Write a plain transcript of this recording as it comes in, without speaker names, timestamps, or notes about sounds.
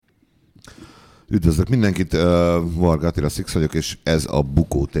Üdvözlök mindenkit, Varga Attila Six vagyok, és ez a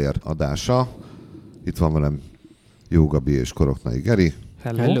Bukótér adása. Itt van velem Jó Gabi és Koroknai Geri.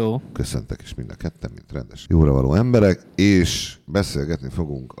 Hello. Köszöntek is mind a ketten, mint rendes jóra való emberek, és beszélgetni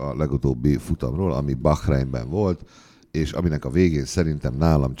fogunk a legutóbbi futamról, ami Bahreinben volt, és aminek a végén szerintem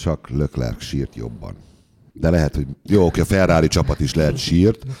nálam csak Leclerc sírt jobban. De lehet, hogy jó, oké, a Ferrari csapat is lehet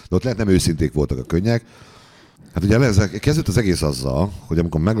sírt, de ott lehet nem őszinték voltak a könnyek. Hát ugye kezdődött az egész azzal, hogy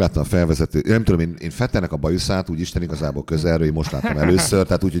amikor megláttam a felvezető, nem tudom, én Vettelnek a bajuszát úgy Isten igazából közelről, én most láttam először,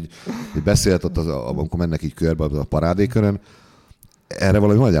 tehát úgy, hogy beszélt ott, amikor mennek így körbe a parádékörön, erre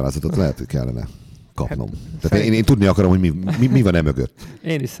valami magyarázatot lehet, hogy kellene kapnom. Tehát én tudni akarom, hogy mi van mögött.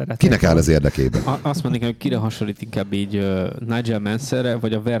 Én is szeretném. Kinek áll az érdekében? Azt mondjuk, hogy kire hasonlít inkább így Nigel Mansellre,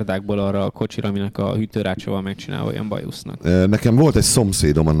 vagy a Verdákból arra a kocsira, aminek a hűtőrácsával megcsinálva olyan bajusznak? Nekem volt egy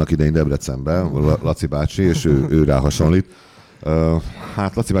szomszédom annak idején Debrecenben, Laci bácsi, és ő rá hasonlít.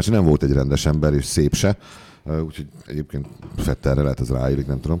 Hát Laci bácsi nem volt egy rendes ember, és szép se. Úgyhogy egyébként Vettelre lehet, ez ráérik,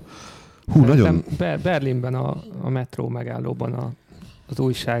 nem tudom. Nagyon... Berlinben a metró megállóban az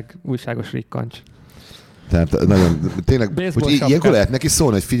újságos rikkancs. Tehát nagyon, tényleg, hogy ilyenkor lehet neki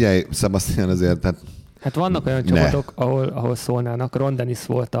szólni, hogy figyelj, Sebastian, azért, tehát... Hát vannak olyan csapatok, ahol szólnának. Ron Dennis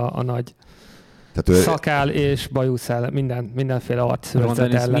volt a nagy szakál és bajusz ellen, mindenféle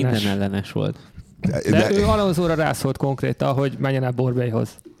arcszőrzet ellenes. Minden ellenes volt. De ő Alonsóra rászólt konkrétan, hogy menjen el Borbélyhoz.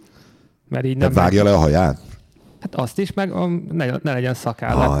 Mert így nem... vágja le a haját? Hát azt is, meg ne legyen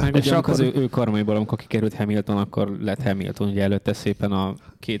szakállat. Meg ugye akkor... az ő karmaiból, amikor kikerült Hamilton, akkor lett Hamilton, ugye előtte szépen a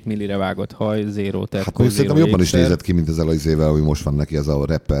 2 millire vágott haj, zéró terkó, hát szerintem jobban is nézett ki, mint ezzel az izével, hogy most van neki ez a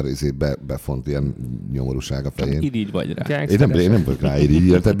rapper befont ilyen nyomorúság a fején. Irigy vagy rá. Én nem vagyok rá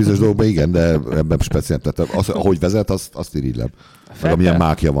irigy, tehát bizonyos dolgokban igen, de ebben speciál. Tehát ahogy vezet, azt irigylem. Meg amilyen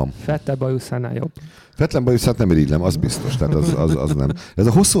mákja van. Vettel bajuszánál jobb. Vettel bajuszát nem irigylem, az biztos, tehát az nem. Ez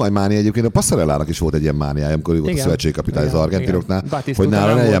a hosszú mánia egyébként a Passarellának is volt egy ilyen mániája, amikor ő volt a szövetségkapitány az argentinoknál, hogy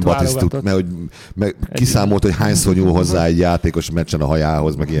nála ne legyen Batisztut, mert kiszámolt, hogy hányszor nyúl hozzá egy játékos meccsen a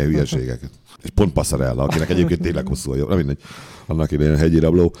hajához, meg ilyen hülyeségeket. És pont Passarella, akinek egyébként tényleg hosszú a jó, nem mindegy, annak idején a hegyi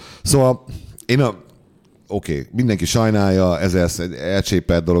rabló. Szóval oké, mindenki sajnálja, ez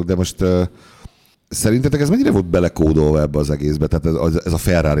elcsépelt dolog, de most szerintetek ez mennyire volt belekódolva ebbe az egészbe, tehát ez a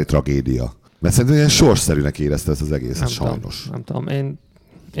Ferrari tragédia? Mert szerintem ilyen sorsszerűnek érezte ezt az egészet, sajnos. Nem tudom.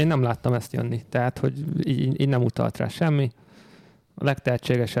 Én nem láttam ezt jönni. Tehát, hogy így nem utalt rá semmi. A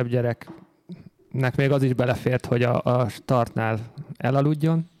legtehetségesebb gyereknek még az is belefért, hogy a startnál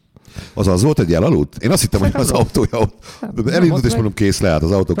elaludjon. Az volt, hogy elaludt? Én azt hittem, hogy az autója ott elindult, és mondom, kész leállt,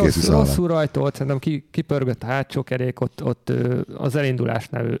 az autó kész vissza. Rosszul rajtolt, szerintem kipörgött a hátsó kerék, ott az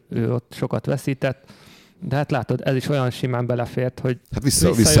elindulásnál ő ott sokat veszített. De hát látod, ez is olyan simán belefért, hogy hát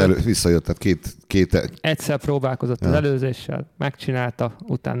visszajött, tehát két... Egyszer próbálkozott az előzéssel, megcsinálta,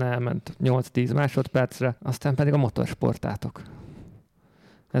 utána elment 8-10 másodpercre, aztán pedig a motorsportátok.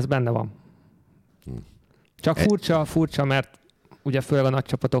 Ez benne van. Csak furcsa, mert ugye főleg a nagy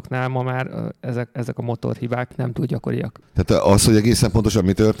csapatoknál ma már ezek a motorhibák nem túl gyakoriak. Tehát az, hogy egészen pontosan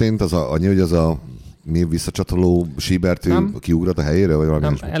mi történt, annyi, hogy az a visszacsatoló síbertű kiugrott a helyére? Vagy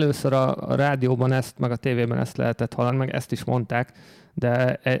nem, először a rádióban ezt, meg a tévében ezt lehetett hallani, meg ezt is mondták,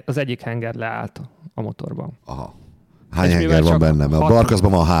 de az egyik henger leállt a motorban. Aha. Hány henger van benne? Mert a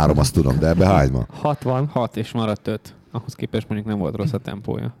Barkaszban van 3, azt tudom, de ebbe hány van? 6 és maradt 5. Ahhoz képest mondjuk nem volt rossz a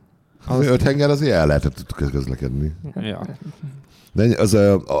tempója. Az 5 henger azért el lehetett közlekedni. Ja. De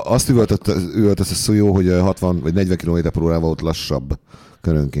azt üvöltözte jó, hogy 60 vagy 40 km/h ott lassabb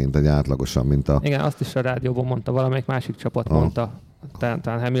körönként egy átlagosan, mint a... Igen, azt is a rádióban mondta, valamelyik másik csapat mondta.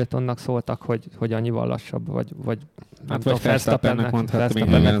 Talán Hamiltonnak szóltak, hogy annyival lassabb, vagy hát vagy Verstappennek mondhattam,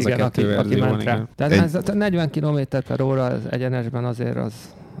 igen, aki ment rá. Tehát 40 km/h az egyenesben azért az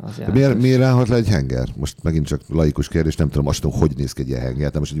miért ráhat le egy henger? Most megint csak laikus kérdés, nem tudom, azt tudom, hogy néz ki egy ilyen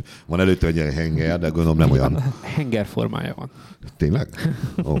henger. Most van előtte egy ilyen henger, de gondolom nem olyan. Henger formája van. Tényleg?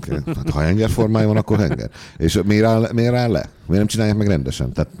 Oké. Hát, ha henger formája van, akkor henger. És miért áll le? Miért nem csinálják meg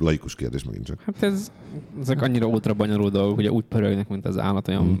rendesen? Tehát laikus kérdés megint csak. Hát ezek annyira ultra bonyolult dolgok, hogy úgy pörögnek, mint az állat,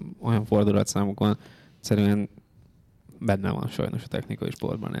 olyan fordulatszámokon. Egyszerűen benne van sajnos a technikai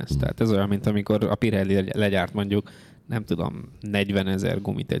sportban ez. Tehát ez olyan, mint amikor a Pirelli legyárt mondjuk, nem tudom, 40 000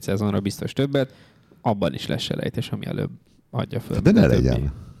 gumit egy szezonra, biztos többet, abban is lesz selejtés, ami előbb adja föl. De ne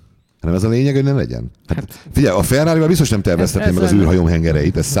legyen. Hanem ez a lényeg, hogy ne legyen. Hát figyelj, a Ferrari-val biztos nem terveztetné meg az űrhajóm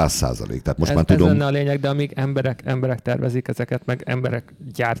hengereit, ez 100%. Tehát most már tudom. Ez lenne a lényeg, de amíg emberek tervezik ezeket, meg emberek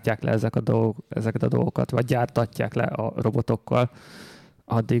gyártják le ezeket a dolgokat, vagy gyártatják le a robotokkal,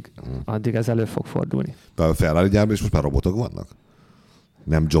 addig ez elő fog fordulni. De a Ferrari gyárban is most már robotok vannak?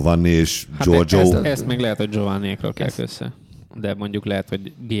 Nem Giovanni és Giorgio. Ezt még lehet, hogy Giovanniékról kell össze. de mondjuk lehet,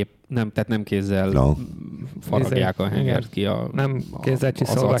 hogy tehát nem kézzel faragják a hengert ki nem kézzel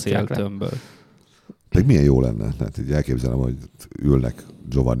az acéltömbből. Pedig milyen jó lenne. Tehát így elképzelem, hogy ülnek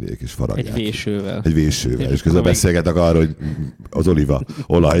Giovanniék és faragják. Egy vésővel. És közben beszélgetek arról, hogy az oliva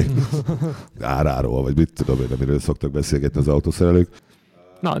olaj áráról, vagy mit tudom én, amiről szoktak beszélgetni az autószerelők.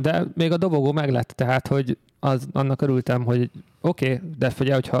 Na, de még a dobogó meg lett, tehát, hogy annak örültem, hogy oké, de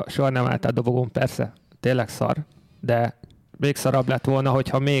figyelj, hogyha soha nem álltál dobogón, persze, tényleg szar, de még szarabb lett volna,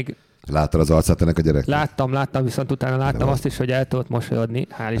 hogyha még... Láttad az arcát ennek a gyereknek? Láttam, viszont utána láttam azt is, hogy el tudott mosolyodni,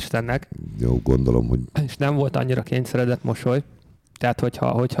 hál' Istennek. Jó, gondolom, hogy... És nem volt annyira kényszeredett mosoly. Tehát,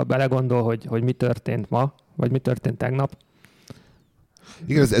 hogyha belegondol, hogy mi történt ma, vagy mi történt tegnap.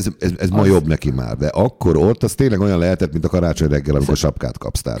 Igen, ez ma jobb neki már, de akkor ott az tényleg olyan lehetett, mint a karácsony reggel, amikor sapkát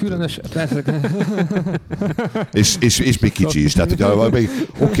kapsz. Tehát. Különös, persze. és még kicsi is. Tehát, hogyha még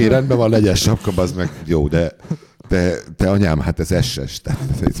oké, rendben van, legyen sapka, az meg jó, de te anyám, hát ez SS,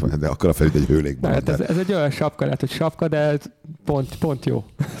 de akkor a felügy egy hőlékben. Hát ez egy olyan sapka, lehet, hogy sapka, de ez pont jó.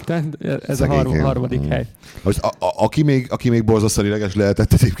 Ez szegény, a harmadik hely. Most aki még borzasztóan ideges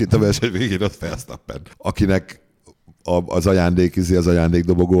lehetett egyébként a verseny végén, az Verstappen. Akinek az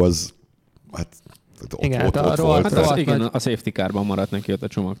ajándékdobogó, az hát a safety carban maradt neki ott a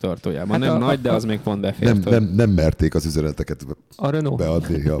csomagtartójában. Hát nem nagy, de az még pont befért. Nem merték az üzeneteket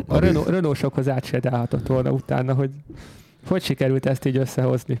beadni. A Renault-sokhoz átsétálhatott volna utána, hogy sikerült ezt így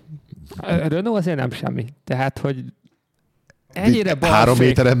összehozni. A Renault azért nem semmi. Tehát, hogy ennyire balség. 3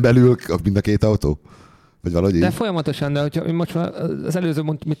 méteren belül mind a két autó? Vagy valahogy de így? folyamatosan, de hogyha most az előző,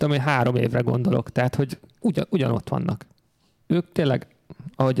 mit tudom én, 3 évre gondolok, tehát, hogy ugyanott vannak. Ők tényleg,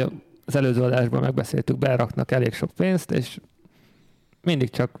 ahogy az előző adásban megbeszéltük, beraknak elég sok pénzt, és mindig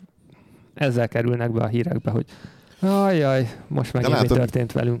csak ezzel kerülnek be a hírekbe, hogy ajjaj, most megint mi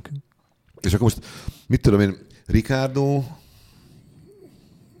történt velünk. És akkor most, mit tudom én, Ricardo,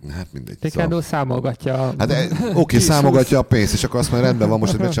 hát mindegy. Ricardo számolgatja. Hát oké, számolgatja a pénzt, és akkor azt mondja, rendben van,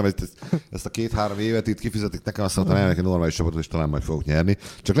 most megcsinálom, hogy ezt a 2-3 évet itt kifizetik nekem, azt mondtam, elmegyek egy normális csapatot, és talán majd fogok nyerni.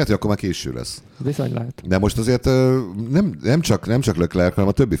 Csak lehet, hogy akkor már késő lesz. Bizony lehet. De most azért nem csak Leclerc, hanem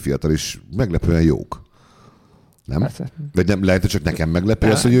a többi fiatal is meglepően jók. Nem? Persze. Vagy nem lehet, hogy csak nekem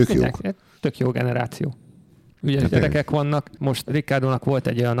meglepő az, hogy ők jók? Tök jó generáció. Ugye gyerekek vannak. Most Ricardónak volt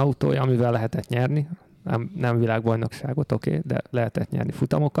egy olyan autója, amivel lehetett nyerni. Nem világbajnokságot, oké, de lehetett nyerni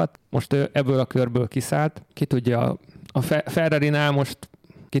futamokat. Most ő ebből a körből kiszállt. Ki tudja, a Ferrari-nál most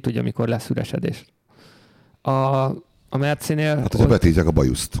ki tudja, mikor lesz üresedés. A Mercinél... Hát, hogyha betiltják a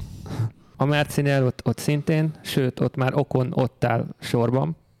bajuszt. A Mercinél ott szintén, sőt, ott már Ocon ott áll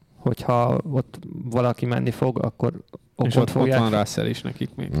sorban, hogyha ott valaki menni fog, akkor Ocont fogják. Ott van Russell is nekik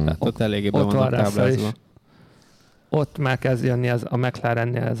még. Tehát ott eléggé be vannak táblázva. Ott már kezd jönni a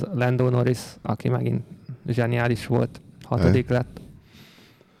McLarennél ez Lando Norris, aki megint zseniális volt, 6. lett.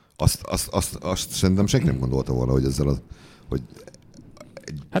 Azt szerintem senki nem gondolta volna, hogy ezzel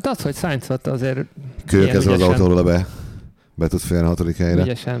Hát az, hogy Sainzot azért... Kölyök ezzel az autóról be tud férni a 6. helyre.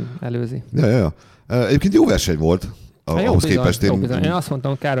 Ügyesen előzi. Ja. Egyébként jó verseny volt. Ahhoz képest én azt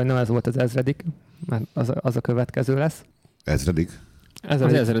mondtam, kár, hogy nem ez volt az 1000., mert az a következő lesz. 1000? Az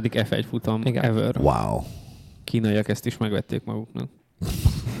 1000. F1 futam ever. Wow. Kínaiak ezt is megvették maguknak.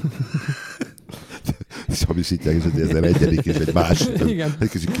 És hamisítják is, hogy 1001. és egy más. Igen. Egy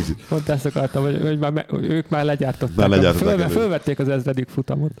kicsit. Pont ezt akartam, hogy ők már legyártották. Fölvették az 1000.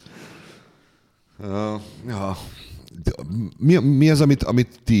 futamot. Mi az,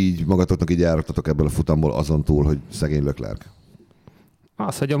 amit ti így magatoknak így járattatok ebből a futamból azon túl, hogy szegény Leclerc?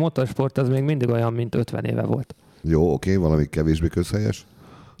 Az, hogy a motorsport az még mindig olyan, mint 50 éve volt. Jó, oké, valami kevésbé közhelyes.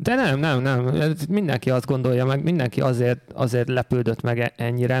 De nem. Mindenki azt gondolja meg, mindenki azért lepődött meg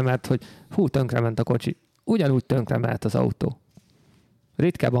ennyire, mert hogy tönkrement a kocsi. Ugyanúgy tönkrement az autó.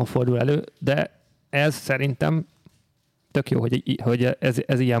 Ritkában fordul elő, de ez szerintem tök jó, hogy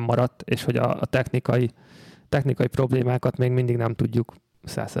ez ilyen maradt, és hogy a technikai problémákat még mindig nem tudjuk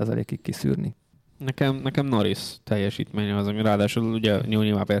 100%-ig kiszűrni. Nekem Norris teljesítménye az, ami ráadásul ugye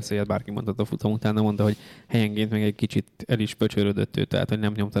nyilván persze, hogy bárki mondta a futam után, de mondta, hogy helyenként még egy kicsit el is pöcsörödött ő, tehát hogy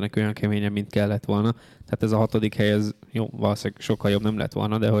nem nyomta neki olyan keményen, mint kellett volna. Tehát ez a 6. hely, ez jó, valószínűleg sokkal jobb nem lett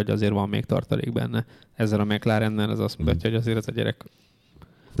volna, de hogy azért van még tartalék benne. Ezzel a McLarennel az azt mutatja, hogy azért ez a gyerek...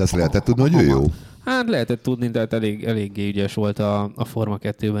 De ezt lehetett tudni, hogy ő jó? Hát lehetett tudni, de eléggé ügyes volt a Forma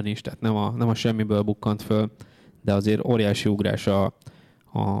 2-ben is, tehát nem a semmiből bukkant föl, de azért óriási ugrás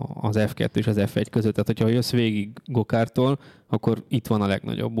az F2 és az F1 között. Tehát, hogyha jössz végig gokártól, akkor itt van a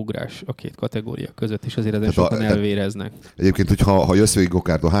legnagyobb ugrás a két kategória között, és azért ezen sokan elvéreznek. Egyébként, hogy ha jössz végig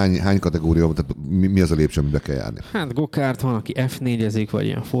gokártól, hány kategória van, tehát mi az a lépcső, amibe kell járni? Hát gokárt van, aki F4-ezik, vagy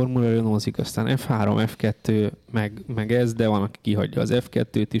ilyen Formula Renault-zik, aztán F3, F2, meg ez, de van, aki kihagyja az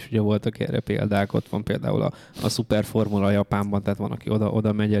F2-t is, ugye voltak erre példák, ott van például a Super Formula Japánban, tehát van, aki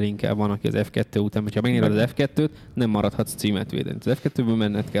oda megy el inkább, van, aki az F2 után, hogyha megnyered az F2-t, nem maradhatsz címet védeni. Az F2-ből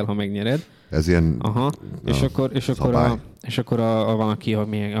menned kell, ha megnyered. Ez ilyen... Aha, és akkor van,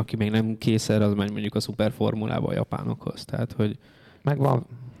 aki még nem kész erre, az megy mondjuk a Super Formulába a japánokhoz. Tehát, hogy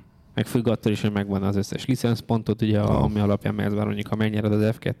meg függ attól is, hogy megvan az összes licenszpontot, ugye, ami alapján mehetsz, bár mondjuk, ha megnyered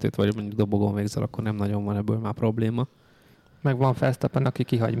az F2-t, vagy mondjuk dobogon végzel, akkor nem nagyon van ebből már probléma. Meg van Verstappen, aki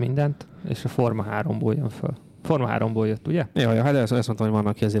kihagy mindent, és a Forma 3-ból jön föl. Forma 3-ból jött, ugye? Ja, hát ezt mondtam, hogy van,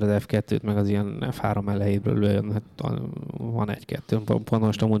 aki azért az F2-t, meg az ilyen F3 elejéből lőjön, hát van egy-kettő. Pont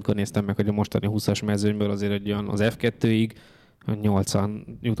most a múltkor néztem meg, hogy a mostani 20-as mezőnyből azért egy olyan az F2-ig 8-an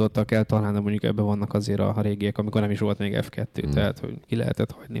jutottak el, talán, de mondjuk ebben vannak azért a régiek, amikor nem is volt még F2, tehát hogy ki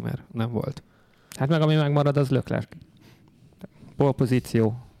lehetett hagyni, mert nem volt. Hát meg ami megmarad, az Leclerc. Pole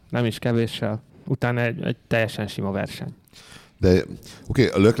pozíció, nem is kevéssel, utána egy teljesen sima verseny. De oké,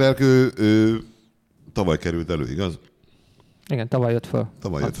 a Leclerc ő tavaly került elő, igaz? Igen, tavaly jött föl.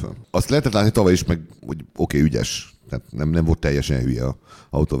 Azt lehetett látni tavaly is, meg hogy oké, ügyes. Tehát nem volt teljesen hülye az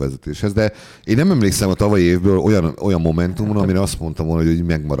autóvezetéshez, de én nem emlékszem a tavalyi évből olyan momentumon, amire azt mondtam volna, hogy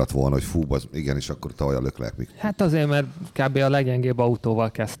megmaradt volna, hogy fú, igen, és akkor tavaly a Leclerc még. Hát azért, mert kb. A leggyengébb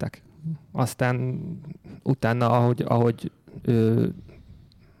autóval kezdtek. Aztán utána, ahogy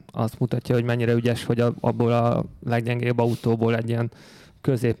azt mutatja, hogy mennyire ügyes, hogy abból a leggyengébb autóból egy ilyen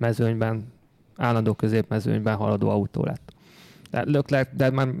állandó középmezőnyben haladó autó lett. De Leclerc, de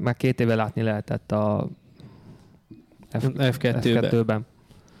már 2 éve látni lehetett a F2-ben,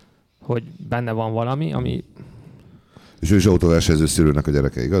 hogy benne van valami, ami... És ő is autóversenyző szülőnek a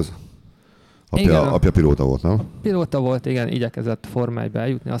gyereke, igaz? Apja pilóta volt, nem? Pilóta volt, igen, igyekezett Forma 1-be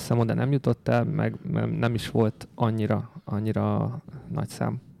eljutni, azt hiszem, de nem jutott el, meg nem is volt annyira nagy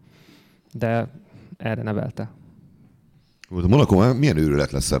szám. De erre nevelte. A Monaco milyen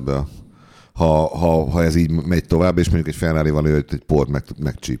őrület lesz ebbe, ha ez így megy tovább, és mondjuk egy Ferrari-val egy port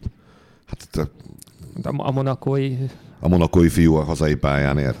megcsíp. Hát a monakói... A monakói fiú a hazai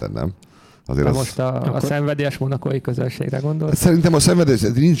pályán, érted, nem? Azért de most a szenvedélyes monakói közösségre gondolsz? Szerintem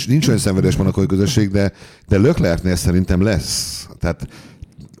nincs olyan szenvedélyes monakói közösség, de Leclercnél szerintem lesz. Tehát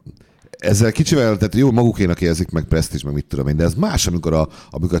ezzel kicsivel, tehát jó, magukénak érzik, meg presztízs, meg mit tudom én, de ez más, amikor a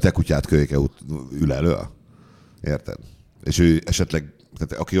te kutyát kölyke ül elő. Érted? És ő esetleg,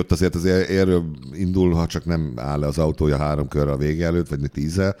 tehát aki ott azért érről indul, ha csak nem áll le az autója 3 körre a vége előtt, vagy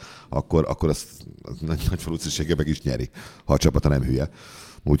 10-zel, akkor azt nagy valószínűséggel meg is nyeri, ha a csapata nem hülye.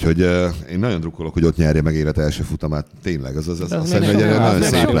 Úgyhogy én nagyon drukkolok, hogy ott nyerje meg élet első futamát. Tényleg, az nagyon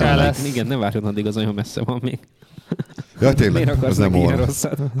szép lenne. Igen, nem várjon addig, az nagyon messze van még. Ja, tényleg, miért akarsz nem ilyen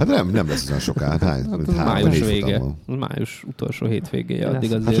rosszat? Hát nem lesz olyan soká. Május vége. Május utolsó hétvégéje,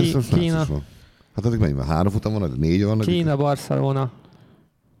 addig azért. Kína. Hát addig mennyi van? 3 futam van, 4 van? Kína, Barcelona.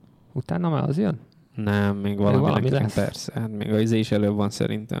 Utána már az jön? Nem, még valami lesz. Persze, hát még az is előbb van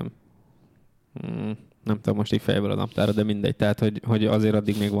szerintem. Nem tudom most így fejből a naptára, de mindegy. Tehát, hogy azért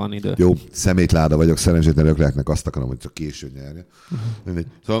addig még van idő. Jó, szemétláda vagyok, szerencsétlen Leclercnek azt akarom, hogy csak későn nyerje.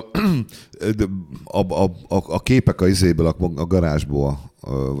 Szóval a képek a izéből, a garázsból,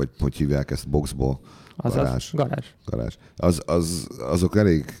 vagy hogy hívják ezt, boxból, garázs. Azok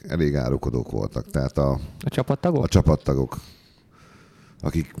elég árulkodók voltak. Tehát a csapattagok? A csapattagok,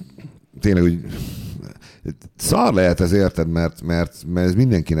 akik tényleg úgy szar lehet ez, érted, mert ez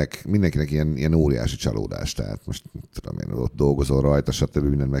mindenkinek ilyen óriási csalódás. Tehát most tudom én, ott dolgozol rajta, stb.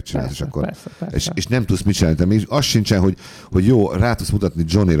 Mindent megcsinálsz, és akkor persze. És nem tudsz mit csinálni. De még az sincsen, hogy jó, rá tudsz mutatni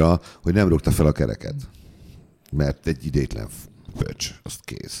Johnnyra, hogy nem rúgta fel a kereket. Mert egy idétlen pöcs, azt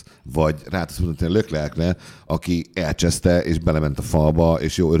kész. Vagy rá tudsz mutatni a Leclercre, aki elcseszte, és belement a falba,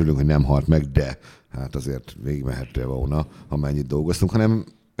 és jó, örülünk, hogy nem halt meg, de hát azért végigmehettél volna, ha mennyit dolgoztunk, hanem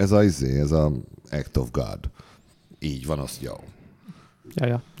ez a act of God. Így van, az jó.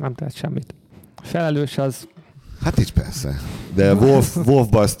 Ja, nem tehet semmit. A felelős az... Hát így persze. De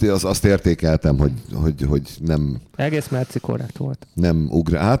Wolfba azt értékeltem, hogy nem... Egész merci korrekt volt. Nem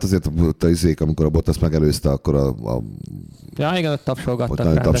ugrál. Hát azért amikor a Bottas megelőzte, akkor ja, igen, ott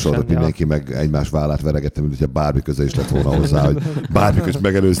tapsolgattak rendesen. Mindenki meg egymás vállát veregette, mint hogyha bármi köze is lett volna hozzá, hogy bármi köz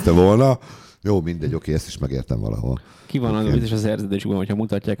megelőzte volna. Jó, mindegy, oké, ezt is megértem valahol. Ki van az biztos a szerződésükben, hogyha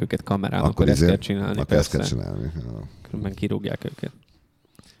mutatják őket kamerán, akkor ezt kell csinálni. Akkor ezt kell csinálni. Ja. Különben kirúgják őket.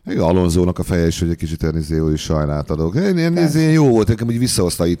 Alonzónak a feje is, hogy egy kicsit ő is sajnálat adok. Ez jó volt, nekem úgy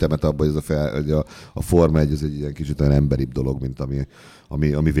visszahozta a itemet abba, hogy a Forma 1 ez egy ilyen kicsit olyan emberibb dolog, mint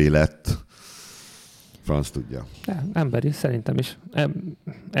ami lett. Franc tudja. Emberi, szerintem is.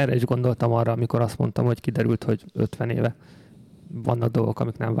 Erre is gondoltam arra, amikor azt mondtam, hogy kiderült, hogy 50 éve vannak dolgok,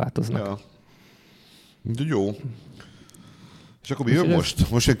 amik nem változnak. Ja. De jó. És akkor mi jön most?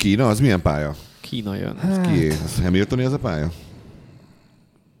 Most jön Kína, az milyen pálya? Kína jön. Kié? Ez Hamiltoni ez a pálya?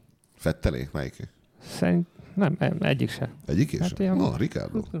 Fettelé? Melyiké? Nem, egyik se. Egyik is?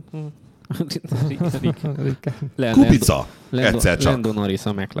 Ricardo. Kubica! Egyszer csak. Lando Norris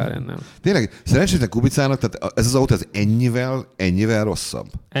a McLarennel. Tényleg, szerencsétlen Kubicának, tehát ez az autó ez ennyivel rosszabb?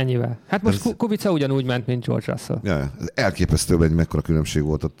 Ennyivel. Hát most Kubica ugyanúgy ment, mint George Russell. Ja, ez elképesztő, hogy mekkora különbség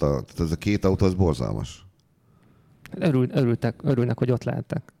volt ott. Tehát ez a két autó, az borzalmas. Örülnek, hogy ott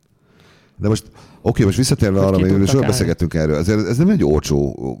lehettek. De most visszatérve arra, hogy soha beszélgettünk erről, ez nem egy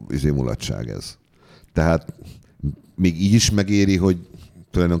olcsó mulatság ez. Tehát még így is megéri, hogy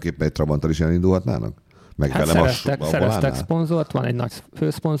tulajdonképpen egy Trabanttal is elindulhatnának? Szereztek szponzort, van egy nagy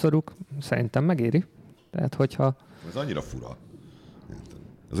főszponzoruk, szerintem megéri. Tehát, hogyha... Ez annyira fura.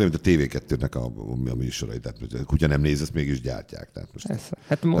 Ez olyan, mint a TV2-nek a műsorai. Tehát, hogy a kutya nem néz, ezt mégis gyártják.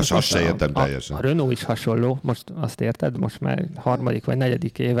 Tehát most azt se értem teljesen. A Renault is hasonló, most azt érted, most már 3. vagy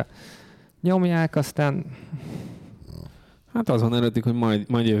 4. éve nyomják, aztán... Hát azon előttük, hogy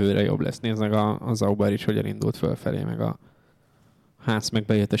majd jövőre jobb lesz. Nézd a Zauber is, hogy elindult fölfelé, meg a Ház meg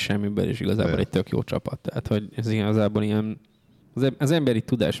bejött a semmiből, és igazából egy tök jó csapat. Tehát, hogy ez igazából ilyen... Az emberi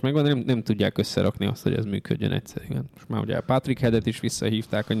tudás megvan, nem tudják összerakni azt, hogy ez működjön egyszerűen. Most már ugye a Patrick Headet is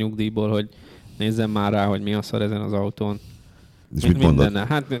visszahívták a nyugdíjból, hogy nézzem már rá, hogy mi a szar ezen az autón. És mit mondod?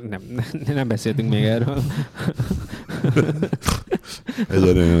 Hát nem beszéltünk még erről. Ez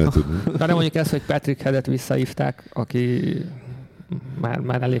olyan nem tudni. De nem mondjuk ezt, hogy Patrick Headet visszahívták, aki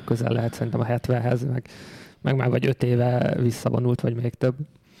már elég közel lehet szerintem a 70-hez, meg már vagy 5 éve visszavonult, vagy még több.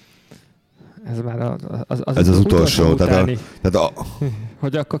 Ez már az utolsó.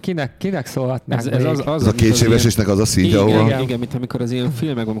 Hogy akkor kinek szólhatnánk ez az a kétségbeesésnek az a szintja, igen, mint amikor az ilyen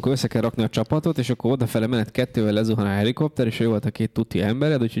filmekben, amikor össze kell rakni a csapatot, és akkor odafele menet 2-vel lezuhan a helikopter, és ő volt a 2 tuti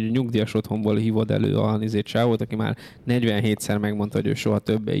embered, úgyhogy a nyugdíjas otthonból hívod elő a csávót, aki már 47-szer megmondta, hogy ő soha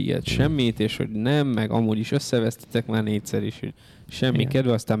többé ilyet semmit, és hogy nem, meg amúgy is összevesztitek már 4-szer is, hogy semmi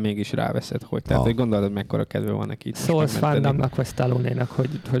kedve, aztán mégis ráveszed, hogy. Tehát, hogy gondolod, mekkora kedve van neki. Szólsz Van Damme-nak, vagy Stallone-nak,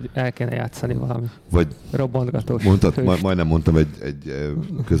 hogy el kéne játszani valami vagy robbantgatós. Majdnem mondtam egy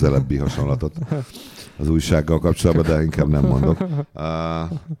közelebbi hasonlatot az újsággal kapcsolatban, de inkább nem mondok.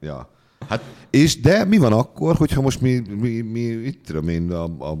 Ja. Hát, de mi van akkor, hogyha most mi itt tudom én,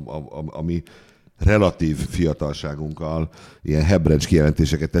 a mi relatív fiatalságunkkal ilyen hebrencs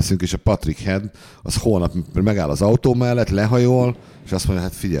kijelentéseket teszünk, és a Patrick Head az holnap megáll az autó mellett, lehajol, és azt mondja,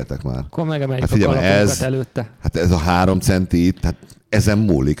 hát figyeltek már. Akkor megemeljük a kalapunkat előtte. Hát ez a 3 centi itt, hát ezen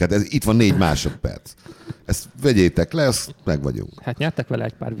múlik. Hát itt van 4 másodperc. Ezt vegyétek le, azt meg vagyunk. Hát nyertek vele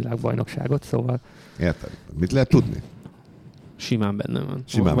egy pár világbajnokságot, szóval... Érted? Mit lehet tudni? Simán benne van.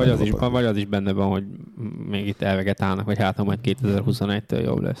 Vagy az is benne van, hogy még itt elvegetálnak, hogy hát ha majd 2021-től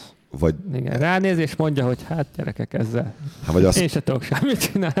jobb lesz. Vagy... Igen, ránéz és mondja, hogy hát gyerekek ezzel. Vagy én se tudok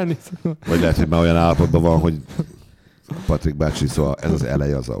semmit csinálni. Szóval. Vagy lehet, hogy már olyan állapotban van, hogy Patrik bácsi, szóval ez az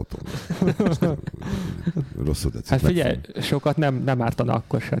eleje az autónak. Rosszul tetszik. Hát figyelj, sokat nem ártana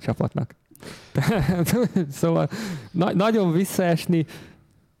akkor se a csapatnak. Szóval nagyon visszaesni.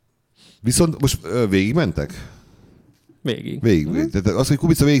 Viszont most végigmentek? Végig. Tehát az, hogy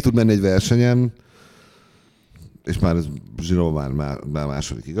Kubica végig tud menni egy versenyen, és már ez Zsinó már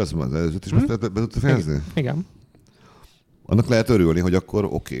második, igaz? Az előzőt is be tudta fejezni? Igen. Annak lehet örülni, hogy akkor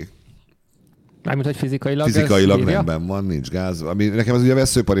oké. Mármint, hogy fizikailag rendben van, nincs gáz. Ami nekem az ugye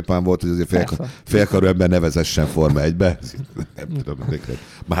veszőparipám volt, hogy azért félkarú ember ne vezessen Forma 1-be. Nem tudom,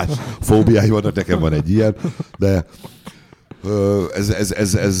 más fóbiái vannak, nekem van egy ilyen, de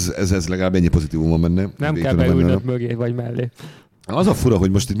ez legalább ennyi pozitívum van benne. Nem kell beülnöd mögé vagy mellé. Az a fura,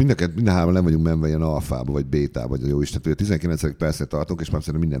 hogy most itt mind a hárman nem vagyunk menve ilyen alfába, vagy bétába, vagy a jó Isten. Ugye 19. percnél tartunk, és már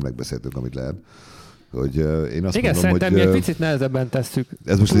szerintem mindent megbeszéltünk, amit lehet. Hogy én azt igen, mondom, szerintem hogy, mi egy picit nehezebben tesszük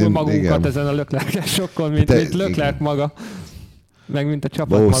túl magunkat ezen a Leclerc-es sokkon, mint Leclerc maga. Meg mint a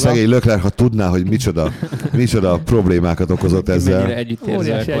csapat maga. Szegény Leclerc, ha tudná, hogy micsoda problémákat okozott ezzel. Mennyire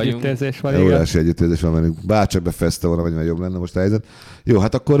együttérzőek vagyunk. Óriási együttérzés van velünk. Bárcsak befezte volna, vagy már jobb lenne most a helyzet. Jó,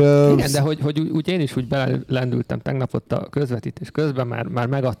 hát akkor... Igen, de hogy úgy én is úgy belendültem tegnap ott a közvetítés közben, már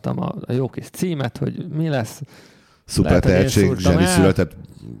megadtam a jó kis címet, hogy mi lesz. Szuper tehetség, zseni született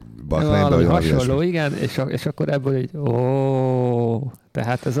Bahreinben, vagy hasonló, igen, és akkor ebből így,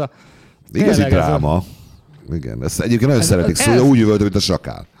 tehát ez a... Igazi dráma. Igen. Ezt egyébként nagyon szeretik, szóval úgy üvöltő, mint a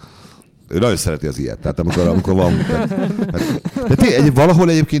sakál. Ő nagyon szereti az ilyet, tehát amikor van. Valahol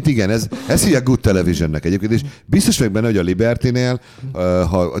egyébként igen, ez hívják good televisionnek egyébként, és biztos meg benne, hogy a Liberty-nél,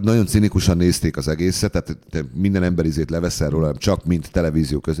 ha nagyon cinikusan nézték az egészet, tehát minden emberizét leveszel róla, csak mint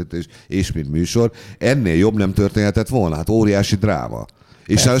televízió közvetítés és mint műsor, ennél jobb nem történhetett volna, hát óriási dráma.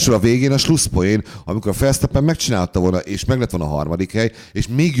 És ráadásul a végén a slusszpoén, amikor a Verstappen megcsinálta volna, és meg lett volna a harmadik hely, és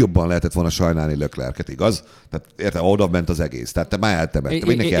még jobban lehetett volna sajnálni Leclerc-et, igaz? Tehát érted, oda ment az egész. Tehát te már eltemetted,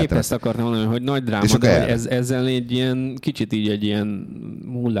 mindenki eltemette. Épp ezt akartam mondani, hogy nagy dráma, de ezzel egy ilyen, kicsit így egy ilyen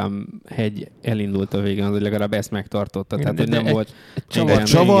hullámhegy elindult a végén, az, hogy legalább ezt megtartotta. Tehát, hogy nem volt... Egy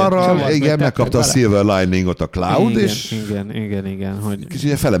csavarral, igen, megkapta a Silver Lining-ot a Cloud, és... Igen. Hogy...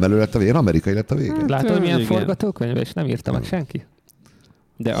 Kicsit felem lett a végén, amerikai lett a végén. Látod, milyen forgatókönyv, és nem írta meg senki.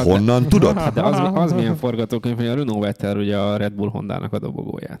 Honnan tudod? De az milyen forgatókönyv, hogy a Renault vette el ugye a Red Bull Hondának a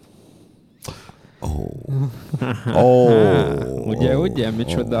dobogóját. Ugye,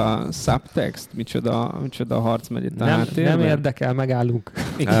 micsoda subtext, micsoda harcmedit a háttérben. Nem érdekel, megállunk.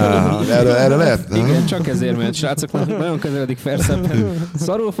 Erre lehet? Igen, csak ezért, mert srácok, nagyon közeledik Verstappen.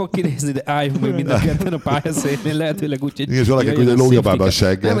 Szarul fog kinézni, de álljunk meg mind a ketten a pályaszélnél, lehetőleg úgy, hogy... Igen, és valakinek ugye lógja be a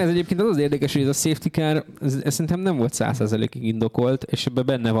seggel. Nem, ez egyébként az érdekes, hogy ez a safety car, ez szerintem nem volt 100%-ig indokolt, és ebben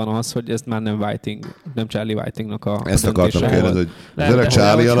benne van az, hogy ez már nem Charlie Whitingnak a ezt akartam kérdezni, hogy az öreg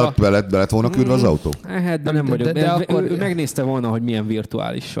Charlie alatt be lett volna küldve az autó? Hát, de nem vagyok. De akkor ő megnézte volna, hogy milyen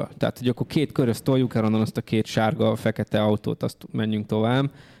virtuálisan. Tehát, hogy akkor két körös toljuk el onnan azt a két sárga-fekete autót, azt menjünk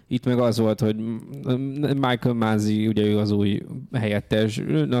tovább. Itt meg az volt, hogy Michael Masi, ugye ő az új helyettes,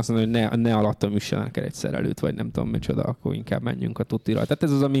 azt mondja, hogy ne alattam üssenek el egy szerelőt, vagy nem tudom micsoda, akkor inkább menjünk a tutira. Tehát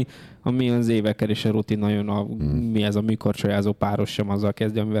ez az, ami az évekkel és a rutin nagyon mi ez a műkorcsolyázó páros sem azzal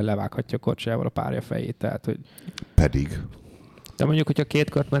kezdi, amivel levághatja a korcsolyával a párja fejét. Tehát, hogy... Pedig... De mondjuk, hogyha két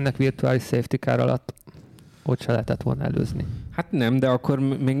kört mennek virtuális safety car alatt, ott se lehetett volna előzni. Hát nem, de akkor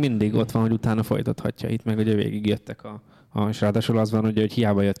még mindig ott van, hogy utána folytathatja. Itt meg ugye végig jöttek és ráadásul az van, ugye, hogy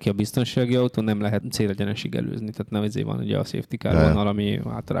hiába jött ki a biztonsági autó, nem lehet célegyenesig előzni. Tehát nem ezért van ugye a safety car vonal, ami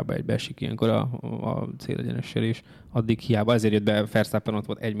általában egybeesik ilyenkor a célegyenessel is. Addig hiába, ezért jött be Verstappen, ott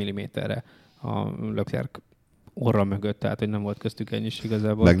volt 1 milliméterre a Leclerc orra mögött, tehát hogy nem volt köztük ennyis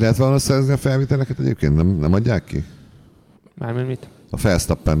igazából. Meg lehet volna szerezni a felvételeket egyébként? Nem adják ki? Mármint mit? A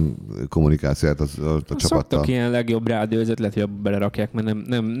Verstappen kommunikációt a csapattal. Szoktak ilyen legjobb rádiózat, lehet, hogy belerakják, mert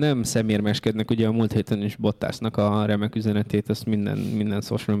nem szemérmeskednek. Ugye a múlt héten is Bottasnak a remek üzenetét, azt minden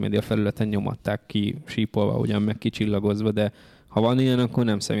social media felületen nyomatták ki, sípolva, ugyan meg kicsillagozva, de ha van ilyen, akkor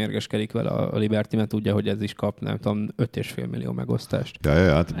nem szemérgeskedik vele a Liberty, mert tudja, hogy ez is kap, nem tudom, 5,5 millió megosztást.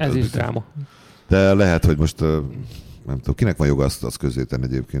 Hát, ez is dráma. De lehet, hogy most nem tudom, kinek van joga azt közzétenni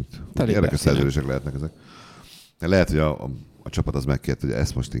egyébként. Érdekes szerződések lehetnek ezek. Lehet, hogy a csapat az megkért, hogy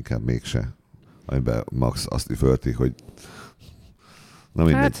ezt most inkább mégse. Amiben Max azt üvölti, hogy na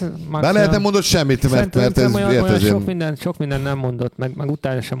mindegy. Hát, de lehet nem mondott semmit, mert ez... Olyan sok minden nem mondott, meg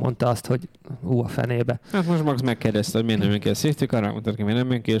utána sem mondta azt, hogy a fenébe. Hát most Max megkérdezte, hogy miért nem jön ki a safety car, rámondták ki, miért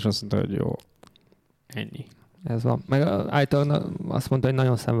nem jön ki, és azt mondta, hogy jó, ennyi. Ez van. Meg általában azt mondta, hogy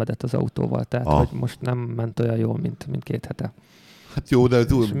nagyon szenvedett az autóval, tehát hogy most nem ment olyan jól, mint 2 hete. Hát jó, de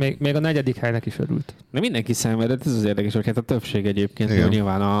túl... Még a 4. helynek is örült. De mindenki szenvedett, ez az érdekes, hogy hát a többség egyébként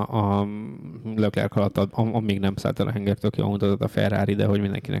nyilván a Leclerc alatt, amíg nem szállt el a henger, tök jól mutatott a Ferrari, de hogy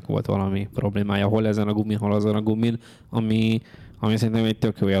mindenkinek volt valami problémája, hol ezen a gumin, hol azon a gumin, ami szerintem egy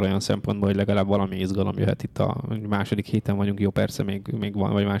tök jó olyan szempontból, hogy legalább valami izgalom jöhet itt a második héten vagyunk, jó persze még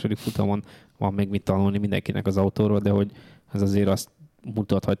van, vagy második futamon van még mit tanulni mindenkinek az autóról, de hogy ez azért azt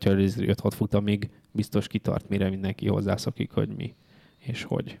mutathatja, hogy 5-6 futamig biztos kitart, mire mindenki hozzászokik, hogy mi és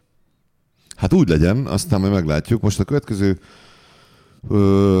hogy. Hát úgy legyen, aztán majd meglátjuk. Most a következő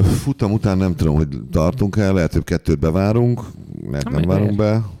futam után nem tudom, hogy tartunk el, lehet, hogy 2-t bevárunk, lehet nem várunk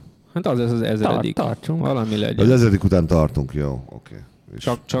be. Hát az 1000. Tartsunk. Valami legyen. Az 1000. után tartunk, jó, oké.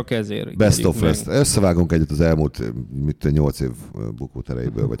 Csak ezért. Best of rest. Összevágunk egyet az elmúlt 8 év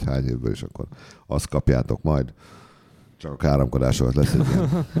bukóterejéből, vagy hány évből, és akkor azt kapjátok majd. Csak a káromkodásokat lesz egy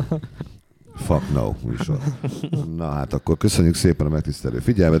ilyen fuck no műsor. Na hát akkor köszönjük szépen a megtisztelő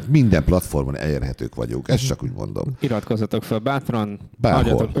figyelmet. Minden platformon elérhetők vagyunk. Ezt csak úgy mondom. Iratkozzatok fel bátran.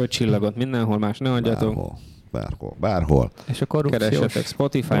 Adjatok 5 csillagot mindenhol, más ne adjatok. Bárhol. És a korrupciós... Keressetek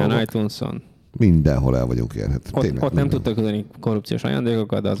Spotify-on, iTunes-on. Mindenhol el vagyunk érhetők. Ott nem tudtak küldeni korrupciós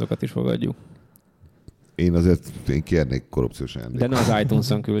ajándékokat, de azokat is fogadjuk. Én kérnék korrupciós ajándékot. De ne az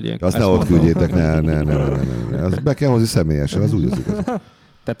iTunes-on küldjék. Azt ne ott küldjétek, ne. Azt be kell hozni személyesen, az úgy az igaz.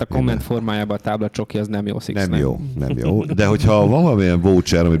 Tehát a komment formájában a táblacsoki az nem jó. Nem jó. De hogyha van valamilyen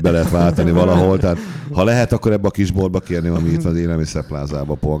voucher, amit be lehet váltani valahol, tehát ha lehet, akkor ebbe a kisboltba kérni, ami itt van az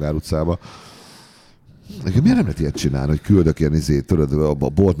élelmiszerplázába, a Polgár utcába. Miért nem lehet ilyet csinálni, hogy küldök ilyen tudod, a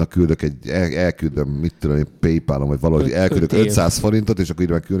boltnak küldök elküldöm, mit tudom én, PayPal-on, vagy valahogy elküldök 500 forintot, és akkor így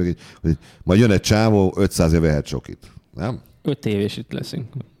megküldök, hogy majd jön egy csávó, 500 év vehet csokit. Nem? 5 év és itt leszünk.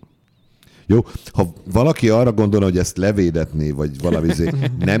 Jó, ha valaki arra gondolna, hogy ezt levédetné, vagy valami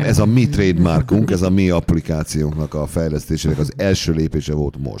nem, ez a mi trademarkunk, ez a mi applikációnknak a fejlesztésének az első lépése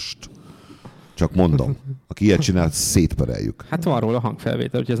volt most. Csak mondom, aki ilyet csinált, szétpereljük. Hát van róla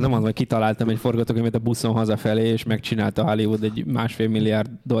hangfelvétel, hogy ez nem az, hogy kitaláltam egy forgatókönyvet a buszon hazafelé, és megcsinálta Hollywood egy $1,5 milliárd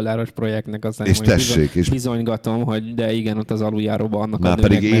projektnek. Aztán és tessék. És bizonygatom, hogy de igen, ott az aluljáróban annak már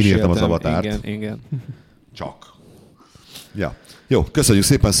pedig én írtam az Avatárt. Igen. Csak. Ja. Jó, köszönjük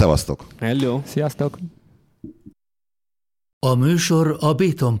szépen, szevasztok! Hello! Sziasztok! A műsor a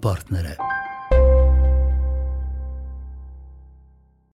Béton partnere.